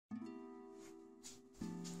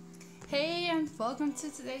Hey and welcome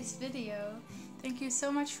to today's video. Thank you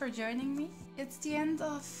so much for joining me. It's the end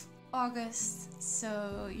of August,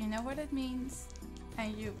 so you know what it means,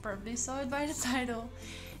 and you probably saw it by the title.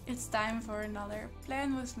 It's time for another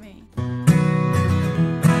Plan With Me.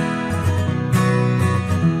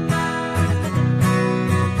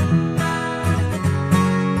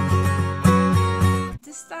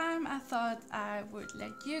 This time I thought I would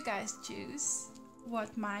let you guys choose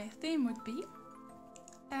what my theme would be.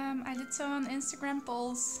 I did some Instagram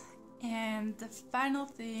polls, and the final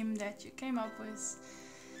theme that you came up with,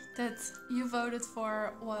 that you voted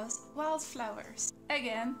for, was wildflowers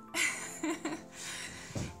again.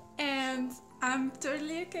 And I'm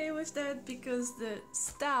totally okay with that because the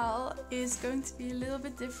style is going to be a little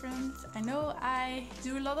bit different. I know I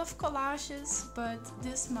do a lot of collages, but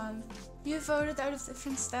this month you voted out of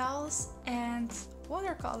different styles and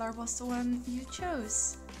watercolor was the one you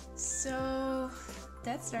chose. So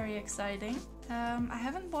that's very exciting. I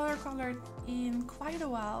haven't watercolored in quite a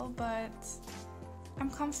while, but I'm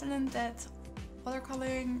confident that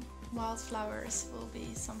watercoloring wildflowers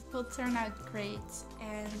will turn out great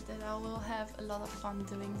and that I will have a lot of fun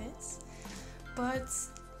doing this. But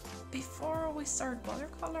before we start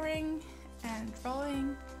watercoloring and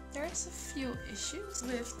drawing, there's a few issues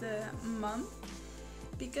with the month,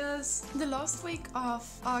 because the last week of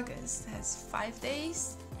August has 5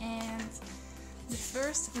 days and the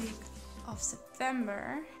first week of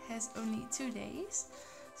September has only 2 days.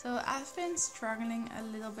 So I've been struggling a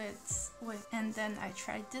little bit with, and then I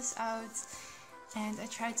tried this out and I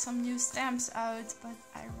tried some new stamps out, but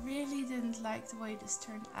I really didn't like the way this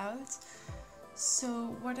turned out.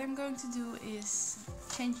 So what I'm going to do is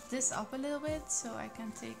change this up a little bit, so I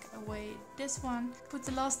can take away this one, put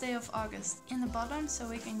the last day of August in the bottom so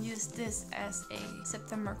we can use this as a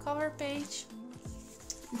September cover page.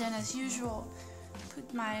 Then as usual,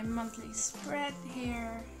 put my monthly spread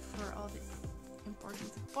here for all the important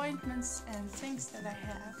appointments and things that I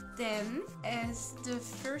have. Then, as the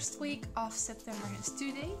first week of September has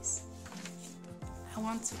 2 days, I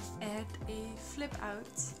want to add a flip out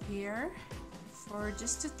here for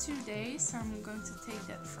just the 2 days. I'm going to take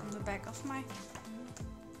that from the back of my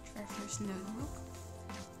traveler's notebook.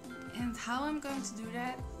 And how I'm going to do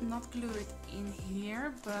that, not glue it in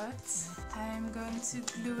here, but I'm going to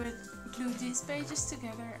glue these pages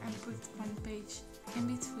together and put one page in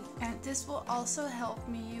between. And this will also help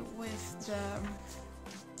me with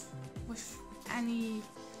any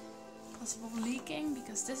possible leaking,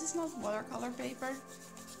 because this is not watercolor paper,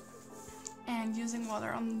 and using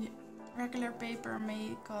water on regular paper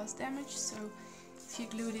may cause damage. So if you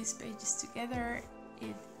glue these pages together,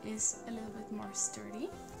 it is a little bit more sturdy.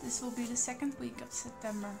 This will be the second week of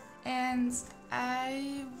September, and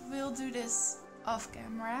I will do this off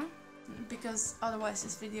camera because otherwise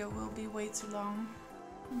this video will be way too long.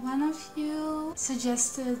 One of you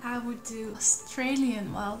suggested I would do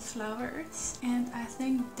Australian wildflowers, and I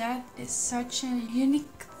think that is such a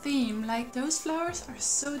unique theme. Like, those flowers are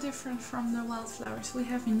so different from the wildflowers we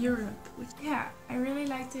have in Europe. Yeah, I really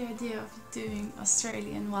like the idea of doing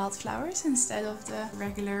Australian wildflowers instead of the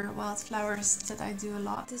regular wildflowers that I do a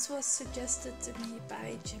lot. This was suggested to me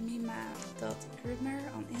by Jemima.Grudmer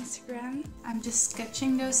on Instagram. I'm just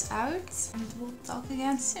sketching those out and we'll talk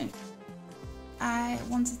again soon. I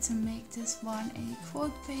wanted to make this one a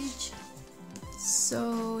quote page,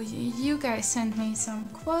 so you guys sent me some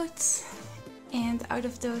quotes, and out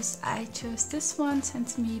of those I chose this one sent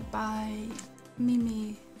to me by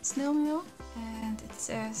Mimi Snailmail, and it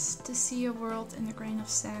says, "To see a world in a grain of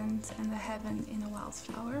sand and a heaven in a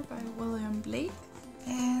wildflower" by William Blake.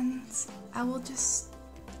 And I will just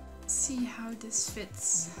see how this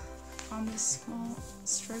fits on this small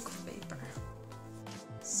stroke of paper.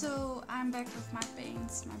 So I'm back with my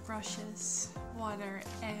paints, my brushes, water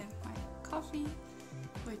and my coffee,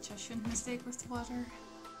 which I shouldn't mistake with water.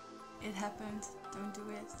 It happened, don't do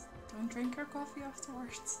it. Don't drink your coffee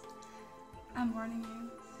afterwards. I'm warning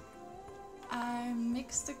you. I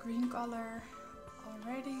mixed the green color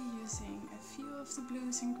already using a few of the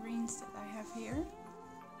blues and greens that I have here.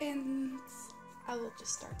 And I will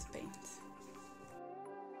just start to paint.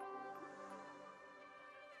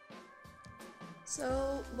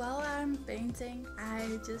 So while I'm painting,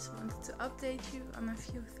 I just wanted to update you on a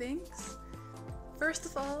few things. First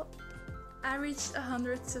of all, I reached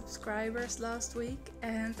 100 subscribers last week,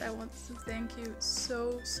 and I wanted to thank you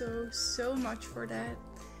so much for that.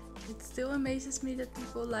 It still amazes me that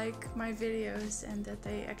people like my videos and that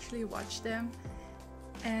they actually watch them.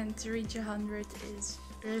 And to reach 100 is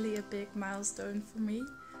really a big milestone for me.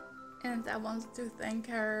 And I wanted to thank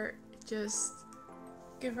her just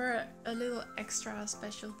give her a little extra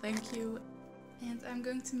special thank you. And I'm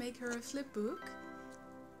going to make her a flip book.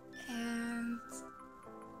 And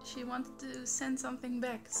she wanted to send something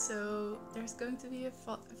back, so there's going to be a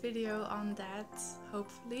video on that,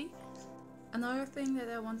 hopefully. Another thing that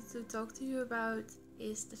I wanted to talk to you about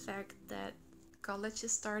is the fact that college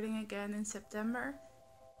is starting again in September,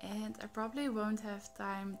 and I probably won't have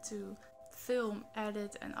time to film,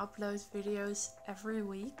 edit and upload videos every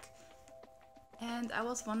week. And I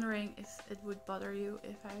was wondering if it would bother you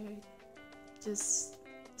if I just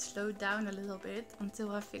slowed down a little bit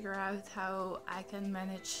until I figure out how I can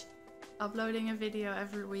manage uploading a video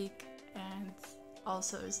every week and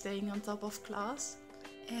also staying on top of class.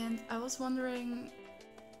 And I was wondering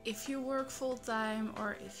if you work full-time,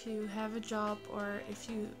 or if you have a job, or if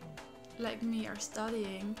you, like me, are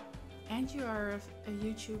studying and you are a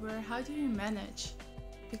YouTuber, how do you manage?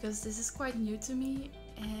 Because this is quite new to me,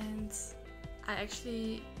 and I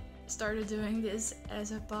actually started doing this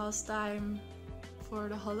as a pastime for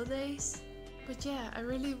the holidays. But yeah, I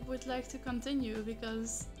really would like to continue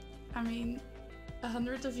because, I mean,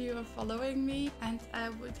 100 of you are following me, and I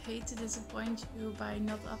would hate to disappoint you by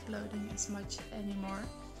not uploading as much anymore.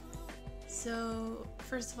 So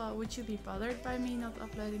first of all, would you be bothered by me not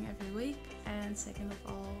uploading every week? And second of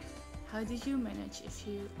all, how do you manage if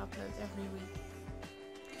you upload every week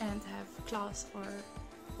and have class or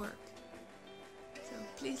work? So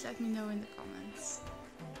please let me know in the comments.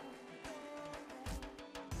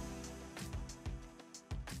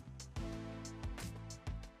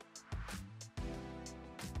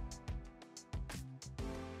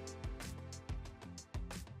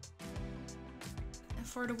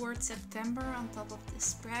 For the word September on top of this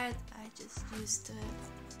spread, I just used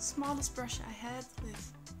the smallest brush I had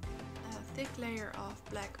with a thick layer of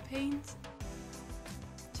black paint.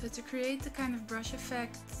 So to create the kind of brush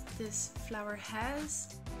effect this flower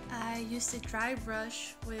has, I used a dry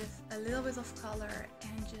brush with a little bit of color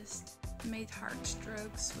and just made hard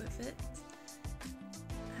strokes with it.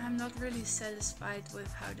 I'm not really satisfied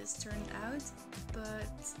with how this turned out, but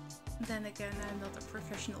then again, I'm not a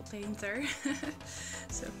professional painter,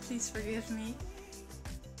 so please forgive me.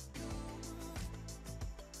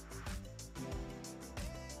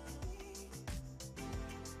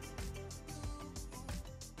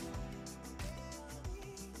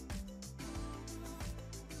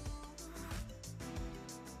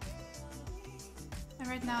 And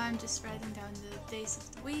right now I'm just writing down the days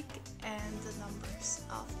of the week and the numbers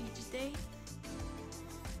of each day.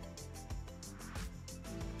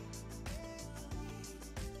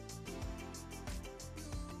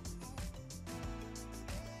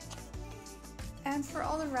 And for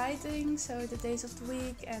all the writing, so the days of the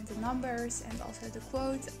week and the numbers and also the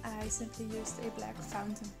quote, I simply used a black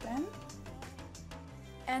fountain pen.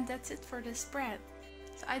 And that's it for the spread.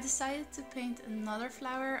 So I decided to paint another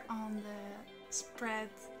flower on the spread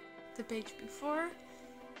the page before.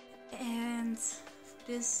 And for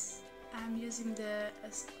this I'm using the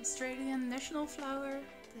Australian national flower,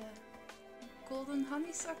 the golden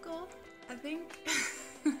honeysuckle, I think.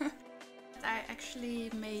 I actually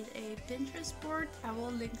made a Pinterest board. I will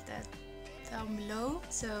link that down below.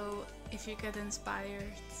 So if you get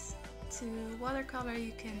inspired to watercolor,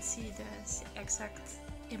 you can see the exact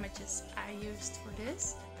images I used for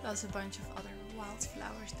this, plus a bunch of other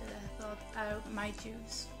wildflowers that I thought I might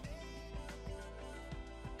use.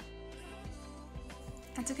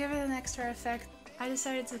 And to give it an extra effect, I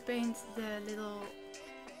decided to paint the little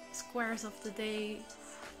squares of the day,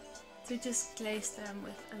 to just glaze them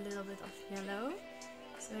with a little bit of yellow,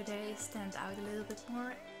 so they stand out a little bit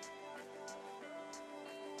more.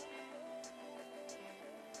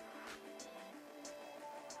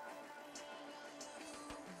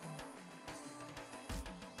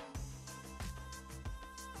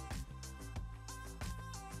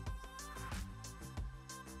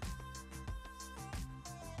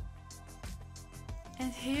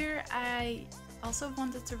 And here I also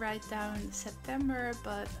wanted to write down September,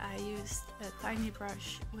 but I used a tiny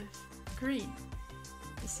brush with green,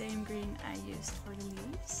 the same green I used for the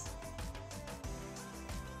leaves.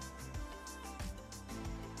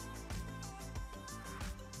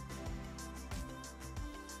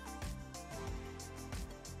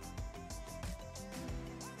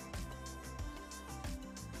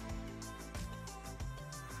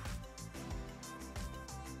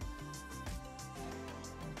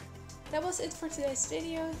 That was it for today's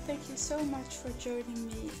video. Thank you so much for joining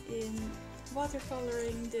me in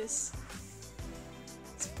watercoloring this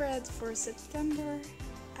spread for September.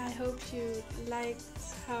 I hope you liked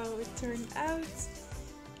how it turned out,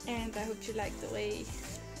 and I hope you liked the way,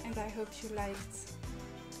 and I hope you liked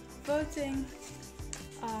voting.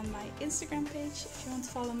 on my Instagram page. If you want to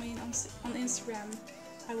follow me on Instagram,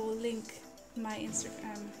 I will link my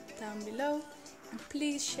Instagram down below. And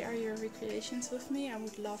please share your recreations with me, I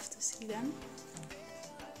would love to see them.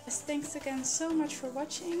 As thanks again so much for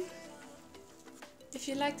watching. If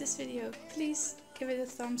you like this video, please give it a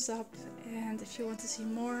thumbs up, and if you want to see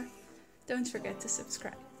more, don't forget to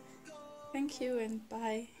subscribe. Thank you and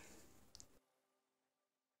bye.